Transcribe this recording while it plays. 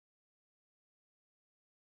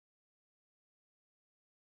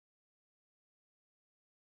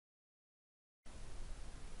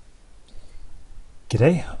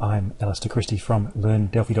G'day, I'm Alister Christie from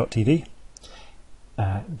LearnDelphi.tv.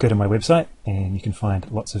 Go to my website and you can find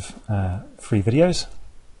lots of free videos,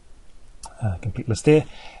 complete list there,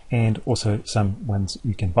 and also some ones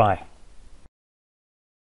you can buy.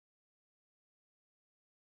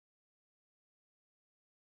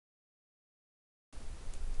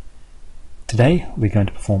 Today we're going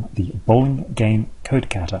to perform the bowling game code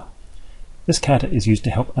kata. This kata is used to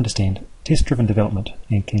help understand test-driven development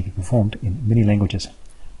and can be performed in many languages,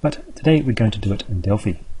 but today we're going to do it in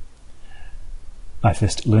Delphi. I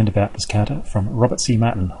first learned about this kata from Robert C.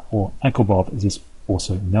 Martin, or Uncle Bob as is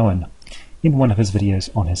also known, in one of his videos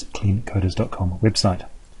on his cleancoders.com website.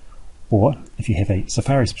 Or, if you have a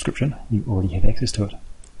Safari subscription, you already have access to it.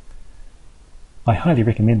 I highly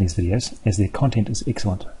recommend these videos as their content is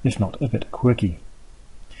excellent, if not a bit quirky.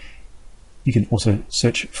 You can also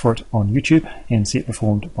search for it on YouTube and see it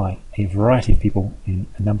performed by a variety of people in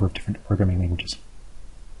a number of different programming languages.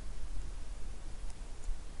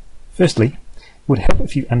 Firstly, it would help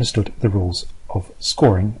if you understood the rules of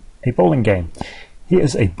scoring a bowling game. Here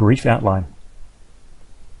is a brief outline.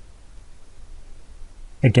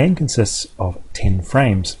 A game consists of 10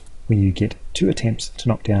 frames, where you get 2 attempts to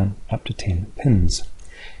knock down up to 10 pins.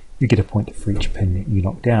 You get a point for each pin you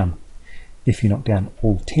knock down. If you knock down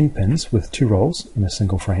all 10 pins with 2 rolls in a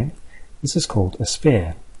single frame, this is called a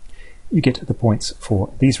spare. You get the points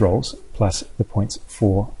for these rolls plus the points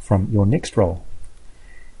from your next roll.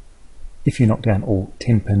 If you knock down all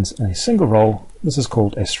 10 pins in a single roll, this is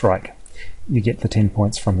called a strike. You get the 10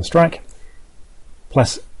 points from the strike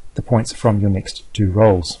plus the points from your next 2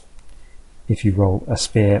 rolls. If you roll a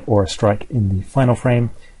spare or a strike in the final frame,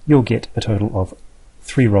 you'll get a total of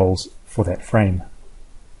 3 rolls for that frame.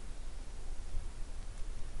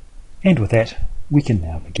 And with that, we can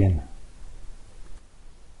now begin.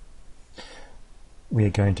 We are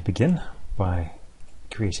going to begin by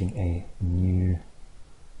creating a new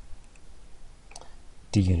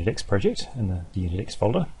DUnitX project in the DUnitX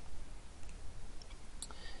folder.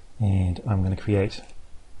 And I'm going to create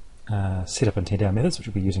setup and teardown methods, which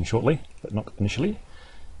we'll be using shortly, but not initially.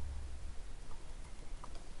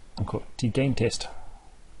 I'll call it tGameTest.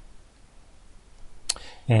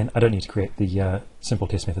 And I don't need to create the simple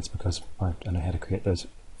test methods because I know how to create those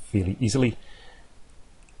fairly easily.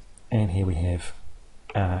 And here we have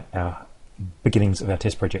our beginnings of our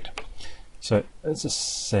test project. So let's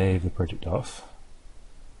just save the project off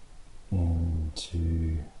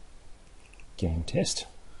into game test.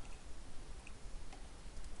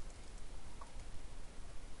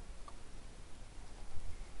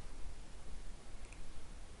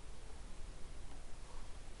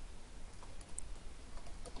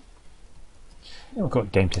 And we'll call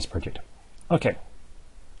it game test project. Okay.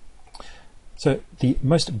 So the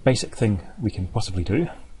most basic thing we can possibly do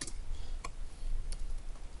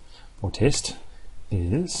or test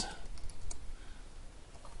is,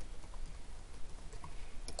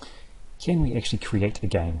 can we actually create a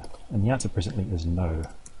game? And the answer presently is no.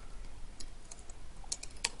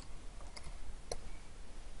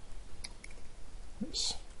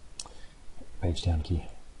 Oops. Page down key.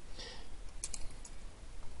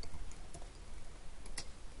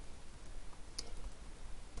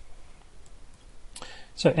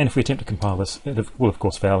 So, and if we attempt to compile this, it will of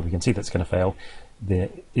course fail. We can see that's going to fail. There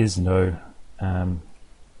is no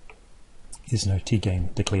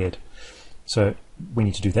tgame declared. So we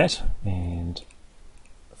need to do that, and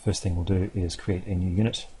the first thing we'll do is create a new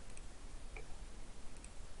unit.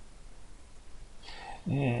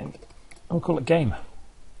 And I'll call it game.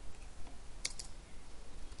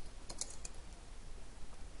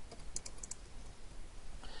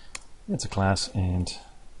 It's a class, and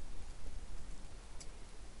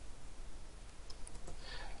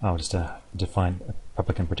I'll just define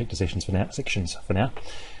public and protected sections for now,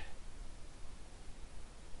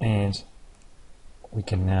 and we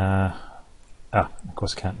can of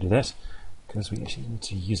course can't do that because we actually need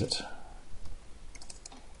to use it.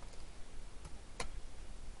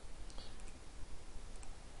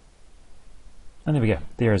 And there we go.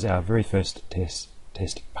 There is our very first test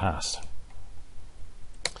passed.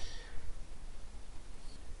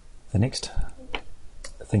 The next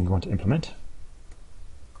thing we want to implement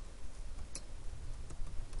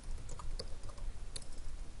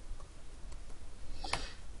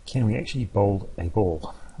can we actually bowl a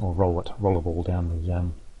ball, or roll a ball down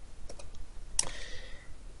the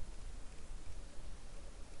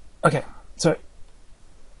Okay, so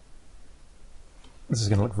this is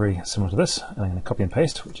going to look very similar to this, and I'm going to copy and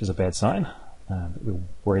paste, which is a bad sign, but we'll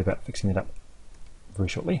worry about fixing it up very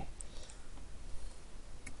shortly.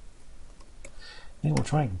 And we'll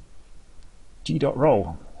try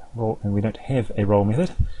g.roll. roll, and we don't have a roll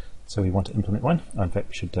method, so we want to implement one. In fact,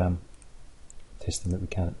 we should test them that we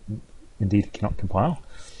can indeed cannot compile.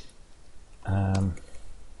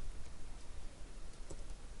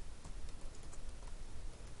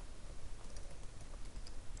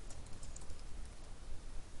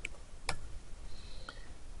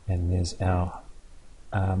 And there's our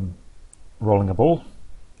rolling a ball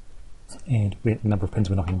and the number of pins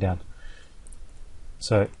we're knocking down.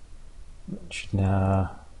 So it should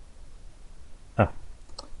now, and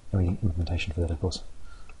we need implementation for that, of course.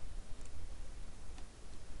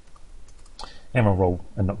 And we'll roll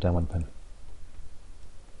and knock down one pin.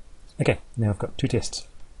 Okay, now I've got two tests.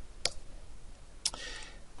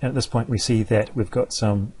 And at this point we see that we've got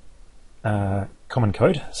some common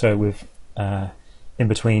code. So we've in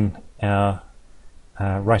between our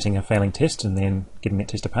writing a failing test and then getting that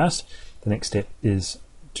test to pass, the next step is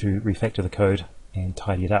to refactor the code and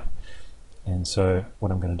tidy it up. And so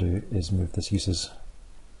what I'm going to do is move this users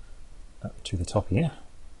up to the top here.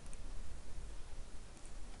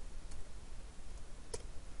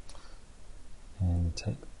 And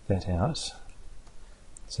take that out,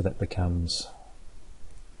 so that becomes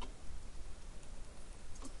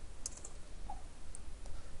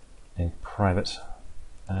a private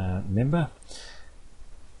member,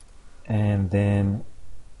 and then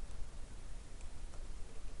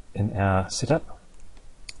in our setup,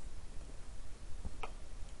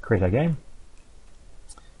 create our game,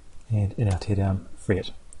 and in our teardown, free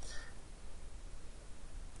it.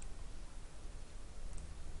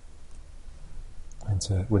 And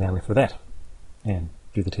so we're now left with that. And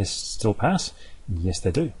do the tests still pass? Yes,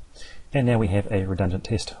 they do. And now we have a redundant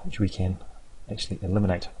test, which we can actually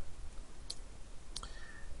eliminate.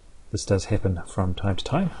 This does happen from time to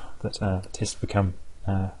time, that the tests become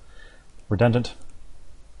redundant.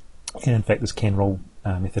 And in fact, this can roll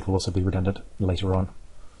method will also be redundant later on.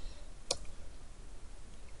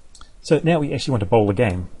 So now we actually want to bowl a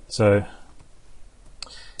game. So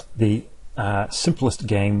the simplest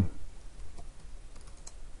game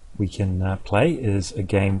we can play is a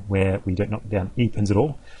game where we don't knock down any pins at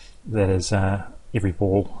all. That is, every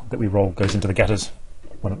ball that we roll goes into the gutters,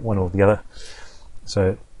 one or the other.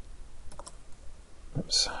 So,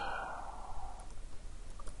 oops.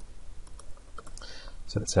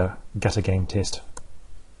 So that's our gutter game test.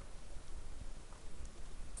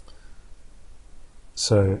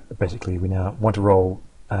 So basically, we now want to roll.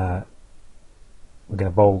 We're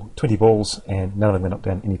going to bowl 20 balls, and none of them will knock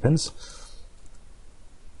down any pins.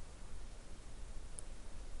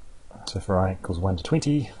 So for I equals 1 to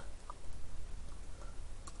 20,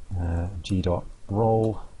 g dot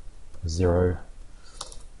roll 0,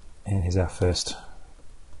 and here's our first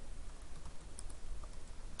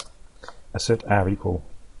assert r equal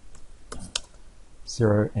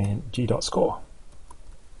 0 and g dot score.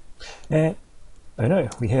 And oh no,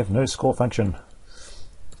 we have no score function.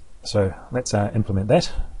 So let's implement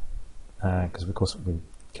that, because of course we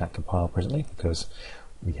can't compile presently because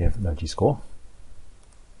we have no g score.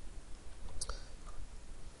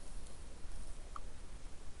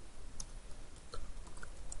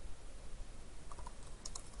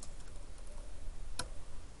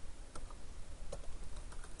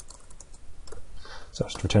 So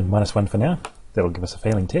just return -1 for now. That'll give us a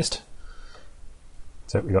failing test.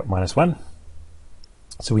 So we got -1.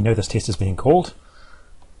 So we know this test is being called.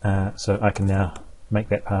 So I can now make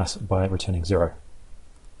that pass by returning 0.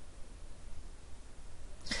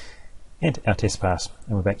 And our test pass.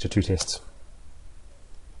 And we're back to 2 tests.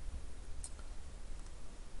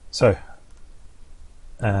 So,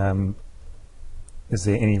 is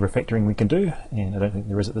there any refactoring we can do? And I don't think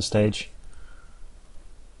there is at this stage.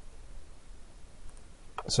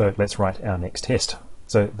 So let's write our next test.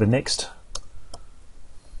 So the next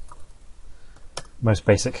most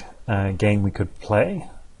basic game we could play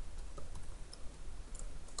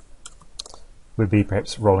would be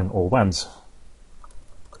perhaps rolling all ones.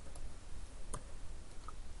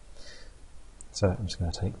 So I'm just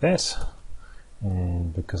going to take that,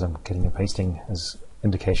 and because I'm cutting and pasting as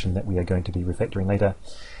indication that we are going to be refactoring later,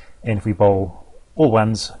 and if we bowl all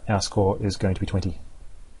ones, our score is going to be 20.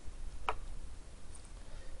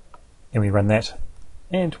 And we run that,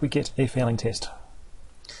 and we get a failing test.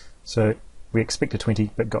 So we expected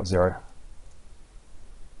 20, but got 0.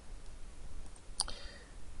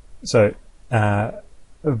 So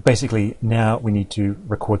basically, now we need to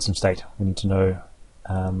record some state. We need to know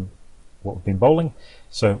what we've been bowling.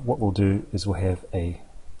 So what we'll do is we'll have a,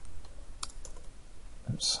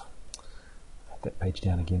 oops, write that page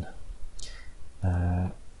down again.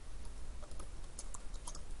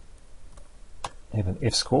 Have an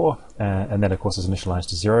F score, and that of course is initialized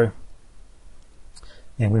to 0.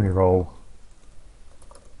 And when we roll,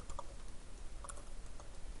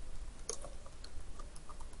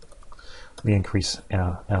 we increase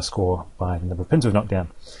our score by the number of pins we've knocked down,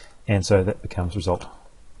 and so that becomes result.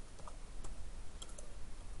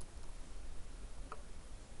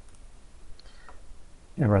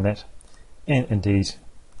 And run that, and indeed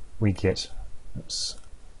we get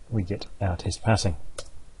our test passing.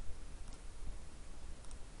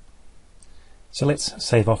 So let's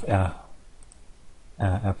save off our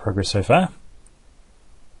progress so far,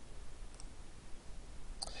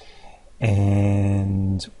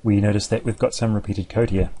 and we notice that we've got some repeated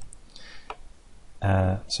code here.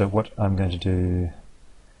 So what I'm going to do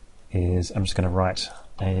is I'm just going to write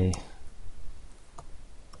a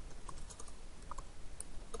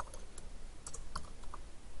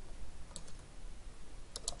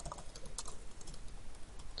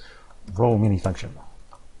roll many function,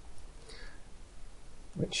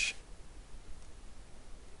 which,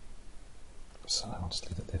 so I'll just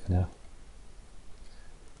leave it there for now.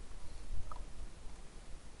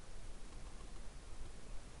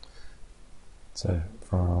 So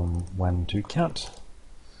from 1 to count,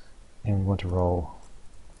 and we want to roll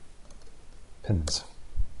pins.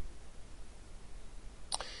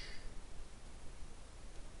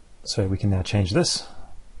 So we can now change this.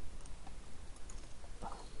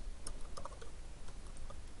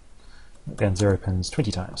 Down 0 pins 20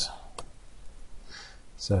 times.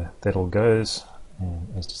 So that all goes, and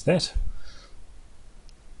as does that.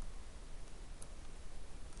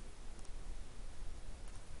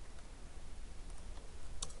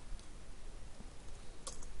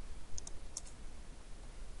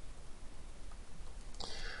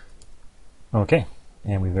 Okay,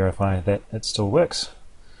 and we verify that it still works,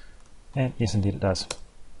 and yes indeed it does.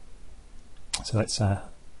 So let's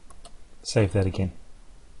save that again.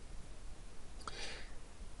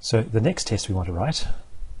 So the next test we want to write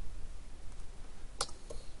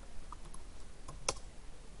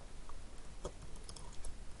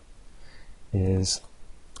is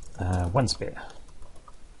one spare.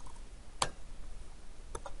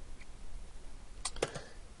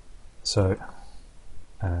 So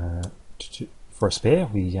for a spare,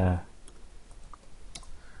 we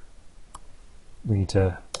need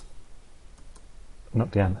to knock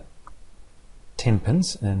down 10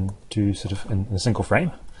 pins and do sort of in a single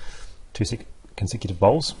frame, 2 consecutive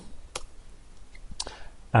bowls,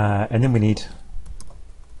 and then we need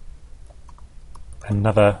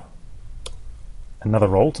another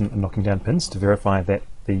roll to knocking down pins to verify that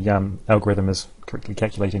the algorithm is correctly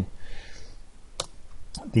calculating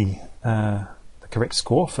the correct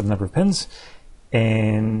score for the number of pins,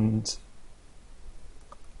 and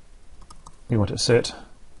we want to assert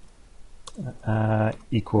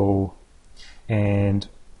equal, and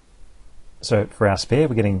so for our spare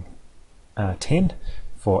we're getting 10.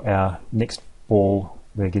 For our next ball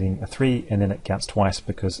we're getting a 3, and then it counts twice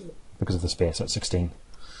because of the spare, so it's 16.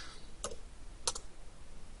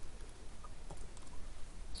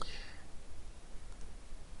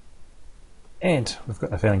 And we've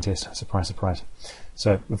got a failing test, surprise, surprise.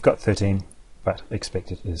 So we've got 13, but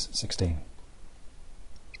expected is 16.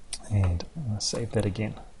 And I'll save that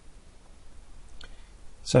again.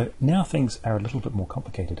 So now things are a little bit more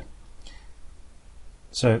complicated.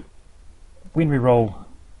 So when we roll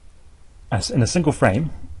in a single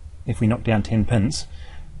frame, if we knock down 10 pins,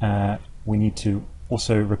 we need to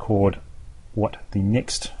also record what the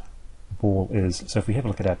next ball is. So if we have a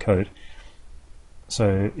look at our code,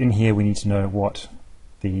 so in here we need to know what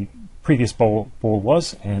the previous ball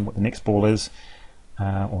was and what the next ball is,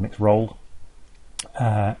 or next roll,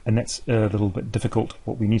 and that's a little bit difficult.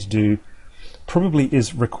 What we need to do probably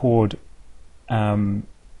is record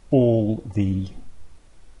all the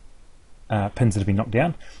pins that have been knocked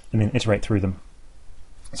down and then iterate through them.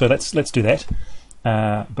 So let's do that,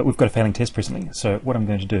 but we've got a failing test presently. So what I'm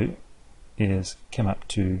going to do is come up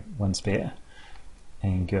to one spare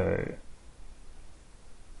and go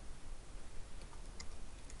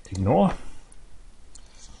ignore.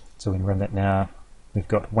 So we can run that now. We've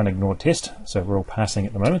got one ignored test, so we're all passing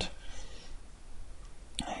at the moment.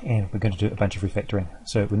 And we're going to do a bunch of refactoring.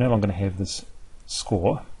 So we're no longer going to have this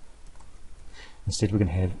score. Instead we're going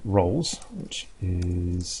to have rolls, which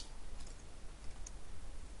is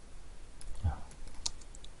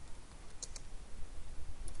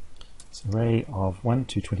it's an array of 1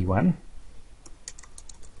 to 21.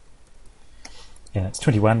 And it's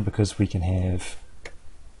 21 because we can have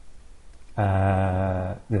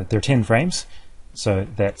there are 10 frames, so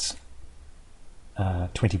that's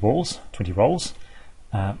 20 balls, 20 rolls,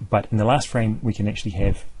 but in the last frame we can actually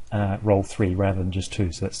have roll 3 rather than just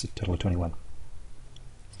 2, so that's a total of 21.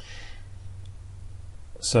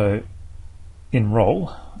 So in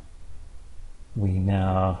roll, we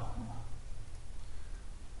now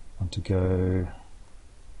want to go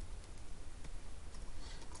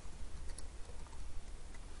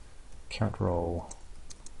current roll,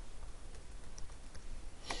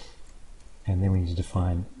 and then we need to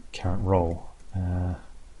define current roll.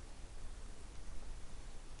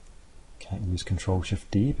 Can't use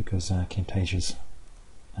Control-Shift-D because Camtasia's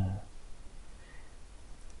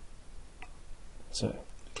so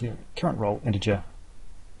clear current roll integer,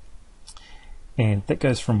 and that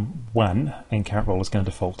goes from 1, and current roll is going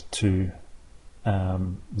to default to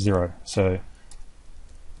 0. So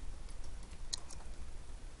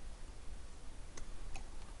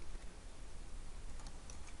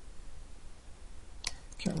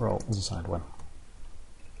current roll is assigned 1.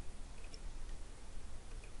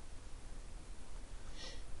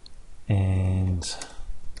 And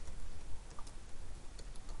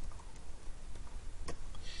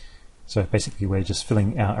so basically we're just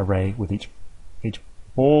filling our array with each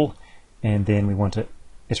ball, and then we want to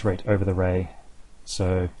iterate over the array.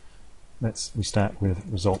 So we start with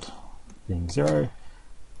result being 0.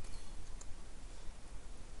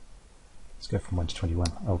 Let's go from 1 to 21.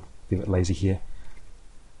 I'll be a bit lazy here.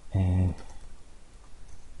 And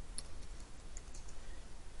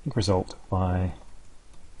result by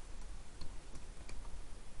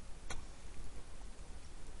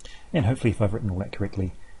and hopefully if I've written all that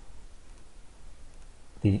correctly,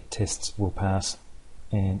 the tests will pass,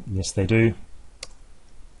 and yes they do.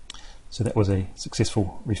 So that was a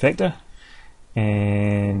successful refactor,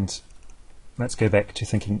 and let's go back to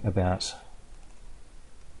thinking about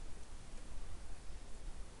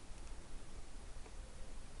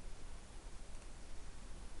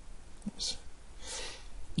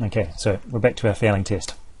okay, so we're back to our failing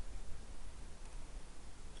test.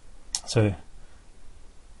 So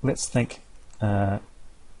let's think a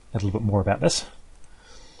little bit more about this.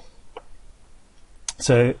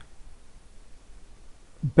 So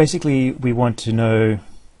basically we want to know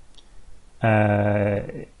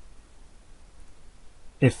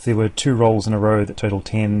if there were 2 rolls in a row that total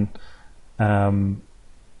 10,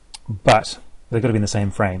 but they've got to be in the same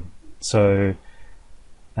frame. So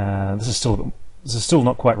this is still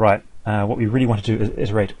not quite right. What we really want to do is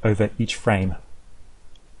iterate over each frame.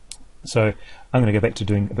 So I'm going to go back to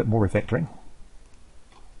doing a bit more refactoring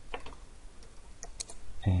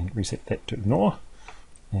and reset that to ignore,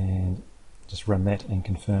 and just run that and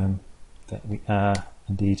confirm that we are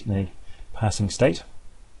indeed in a passing state.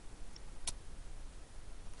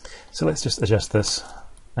 So let's just adjust this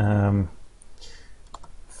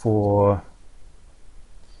for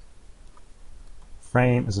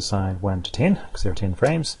frame is assigned 1 to 10 because there are 10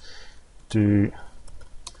 frames. Do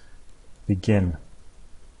begin.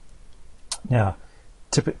 Now,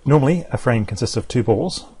 normally a frame consists of 2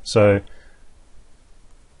 balls, so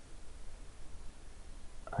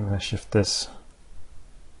I'm going to shift this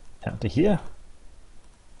out to here.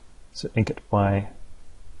 So ink it by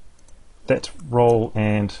that roll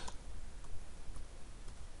and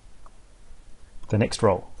the next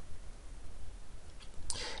roll.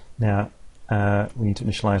 Now we need to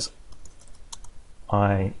initialize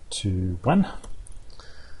I to 1.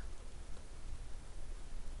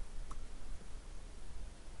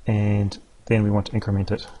 And then we want to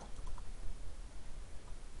increment it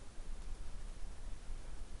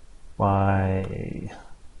by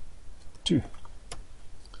 2.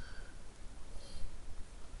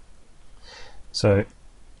 So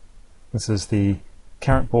this is the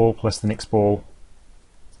current ball plus the next ball,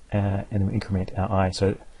 and then we increment our I.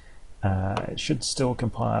 So it should still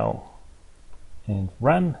compile and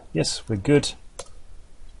run. Yes, we're good.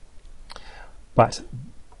 But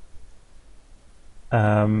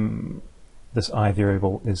this I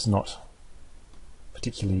variable is not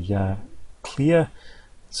particularly clear,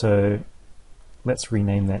 so let's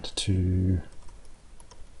rename that to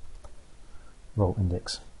roll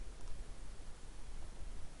index.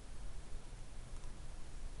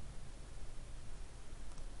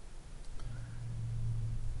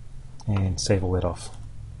 And save all that off.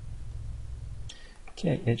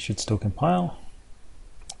 Okay, it should still compile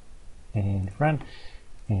and run.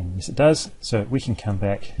 And yes, it does. So we can come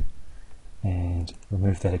back and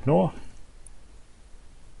remove that ignore.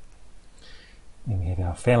 And we have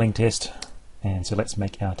our failing test. And so let's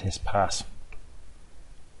make our test pass.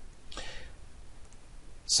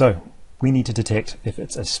 So we need to detect if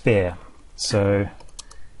it's a spare. So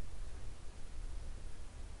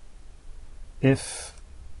if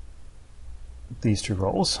these 2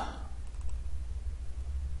 rolls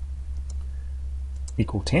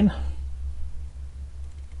equal 10,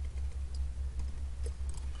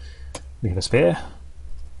 we have a spare.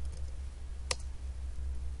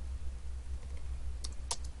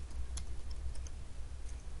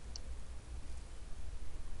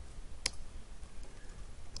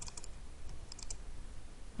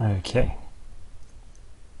 Okay.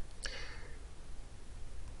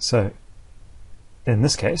 So in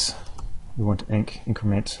this case, we want to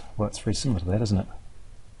increment, well, it's very similar to that, isn't it?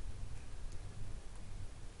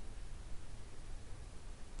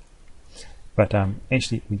 But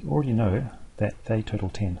actually, we already know that they total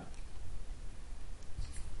 10.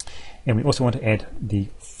 And we also want to add the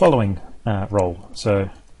following roll. So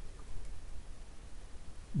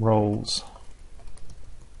rolls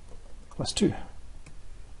plus 2.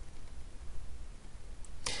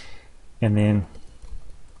 And then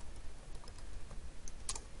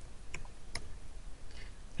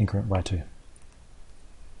increment by 2.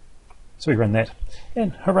 So we run that,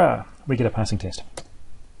 and hurrah, we get a passing test.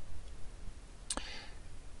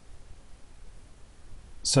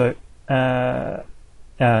 So our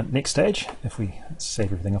next stage, if we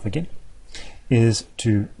save everything off again, is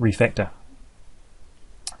to refactor.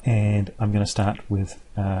 And I'm going to start with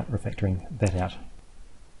refactoring that out.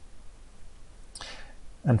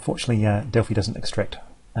 Unfortunately, Delphi doesn't extract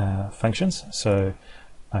functions, so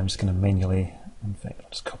I'm just going to manually, in fact, I'll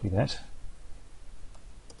just copy that.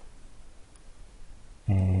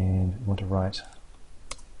 And we want to write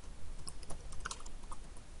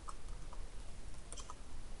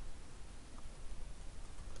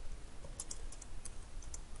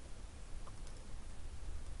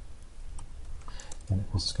and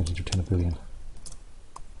of course it's going to return a boolean.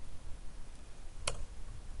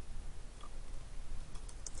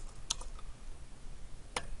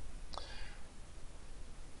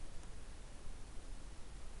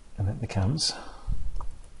 And that becomes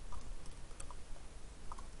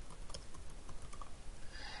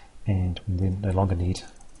and we then no longer need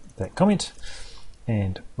that comment,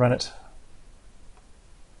 and run it,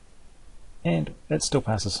 and it still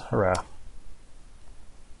passes, hurrah.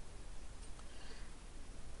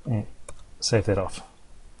 And save that off.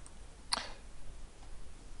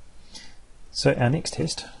 So our next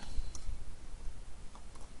test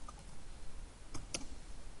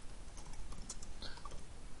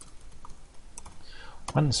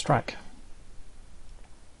one strike.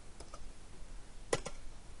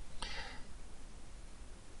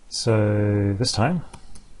 So this time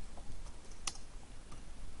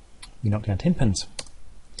we knock down 10 pins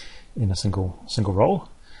in a single roll.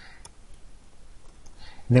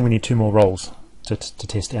 And then we need 2 more rolls to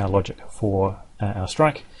test our logic for our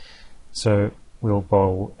strike. So we'll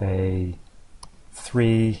bowl a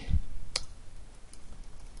 3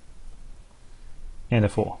 and a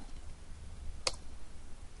 4.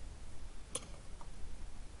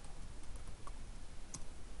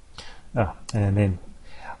 And then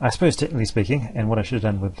I suppose technically speaking, and what I should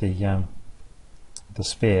have done with the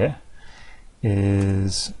spare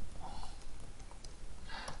is,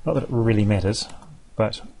 not that it really matters,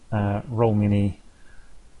 but roll many,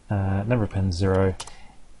 number of pins 0,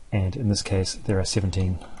 and in this case there are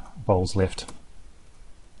 17 bowls left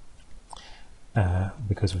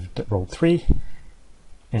because we've rolled 3,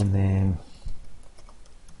 and then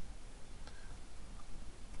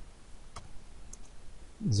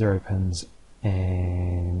zero pins,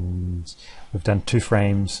 and we've done 2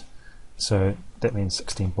 frames, so that means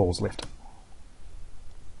 16 balls left.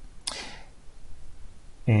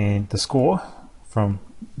 And the score from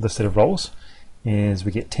this set of rolls is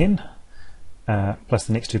we get 10 plus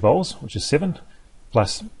the next 2 bowls, which is 7,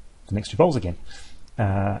 plus the next 2 bowls again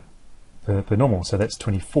per normal, so that's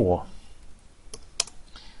 24.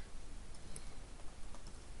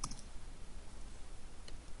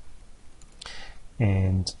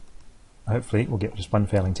 And hopefully we'll get just one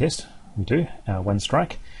failing test. We do, one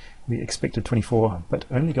strike. We expected 24 but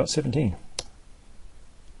only got 17.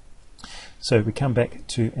 So we come back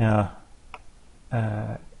to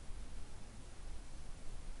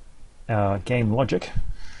our game logic,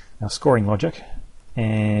 our scoring logic,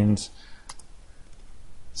 and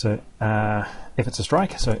so if it's a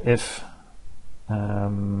strike, so if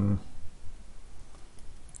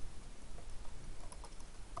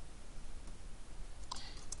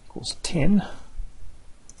equals 10,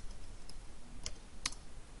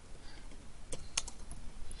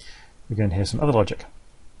 we're going to have some other logic.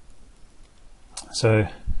 So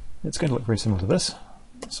it's going to look very similar to this,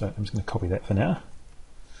 so I'm just going to copy that for now.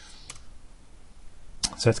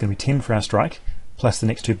 So it's going to be 10 for our strike plus the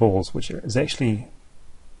next 2 balls, which is actually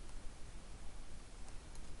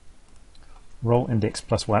roll index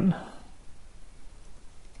plus 1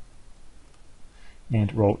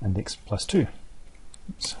 and roll index plus 2.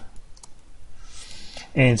 Oops.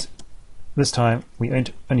 And this time we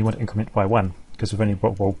only want to increment by 1 because we've only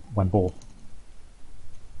rolled 1 ball.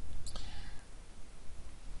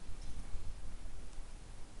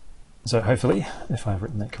 So hopefully, if I've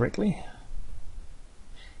written that correctly,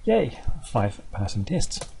 Yay, 5 passing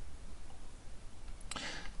tests.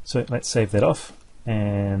 So let's save that off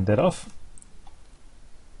and that off.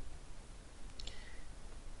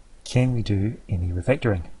 Can we do any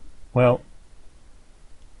refactoring? Well,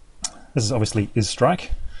 this is obviously is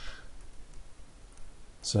strike.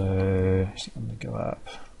 So actually I'm going to go up.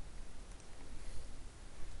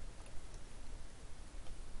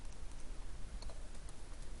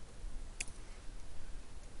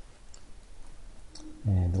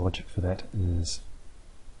 And the logic for that is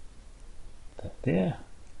that there.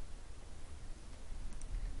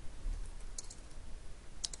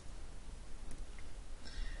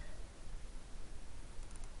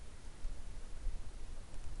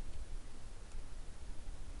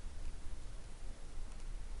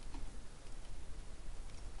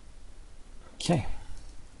 Okay,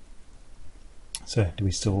 so do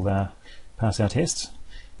we still pass our tests?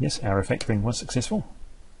 Yes, our refactoring was successful.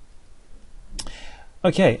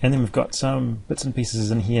 Okay, and then we've got some bits and pieces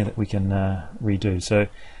in here that we can redo. So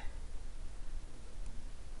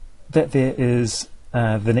that there is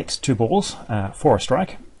the next 2 balls for a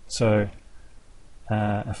strike. So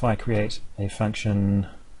if I create a function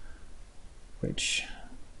which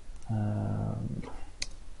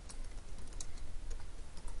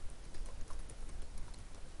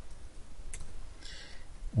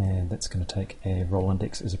and that's going to take a roll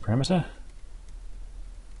index as a parameter.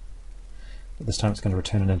 But this time it's going to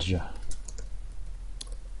return an integer.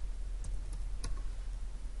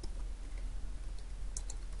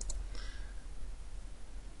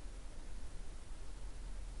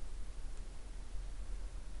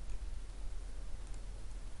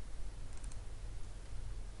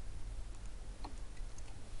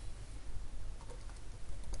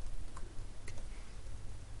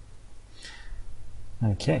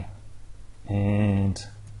 Okay, and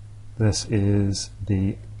this is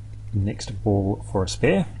the next ball for a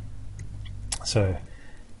spare. So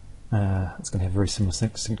it's going to have a very similar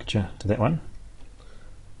signature to that one.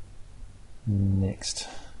 Next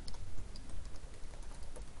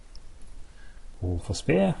ball for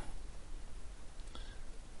spare.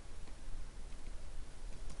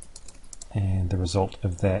 And the result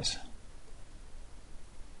of that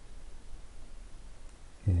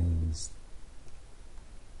is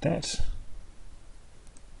that.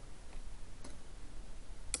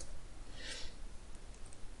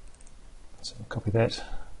 So I'll copy that,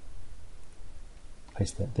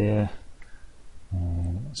 paste that there,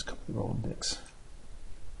 and let's copy the roll index.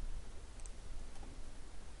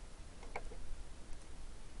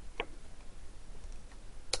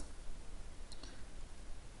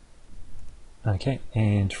 Okay,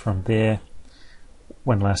 and from there,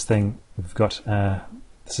 one last thing, we've got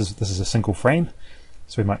this is a single frame.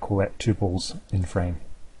 So we might call that 2 balls in frame.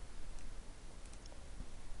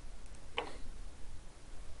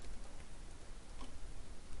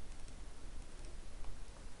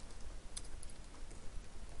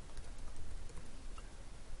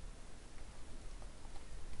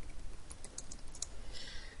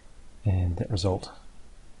 And that result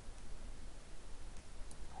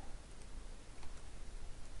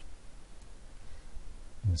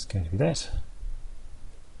is going to be that.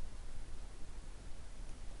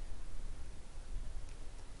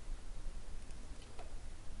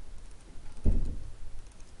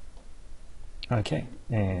 Okay,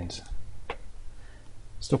 and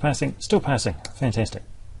still passing, fantastic.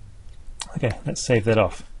 Okay, let's save that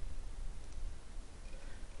off.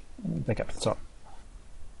 Back up to the top.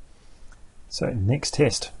 So next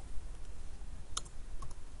test.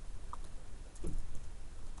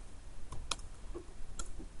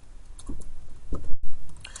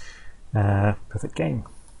 Perfect game.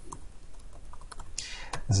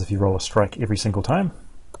 As if you roll a strike every single time.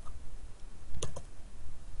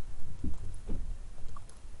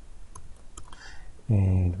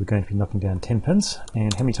 And we're going to be knocking down 10 pins.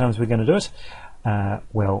 And how many times are we going to do it?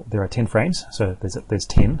 Well, there are 10 frames, so there's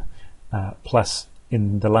 10. Plus,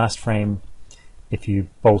 in the last frame, if you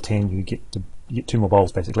bowl 10, you get 2 more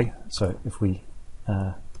bowls, basically. So if we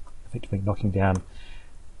effectively knocking down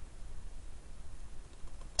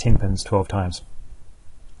 10 pins 12 times.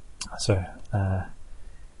 So,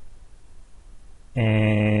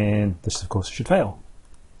 and this, of course, should fail.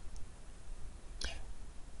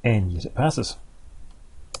 And yet it passes.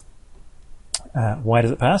 Why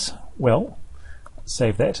does it pass? Well,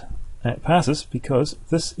 save that. It passes because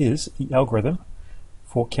this is the algorithm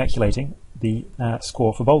for calculating the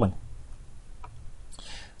score for bowling.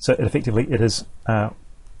 So effectively it is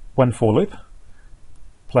 1 for loop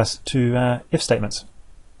plus 2 if statements.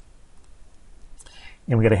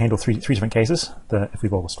 And we're going to handle three different cases: if we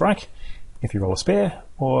bowl a strike, if you roll a spare,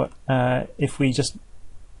 or if we just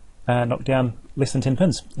knock down less than 10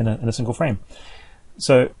 pins in a single frame.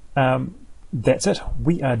 So that's it.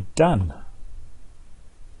 We are done.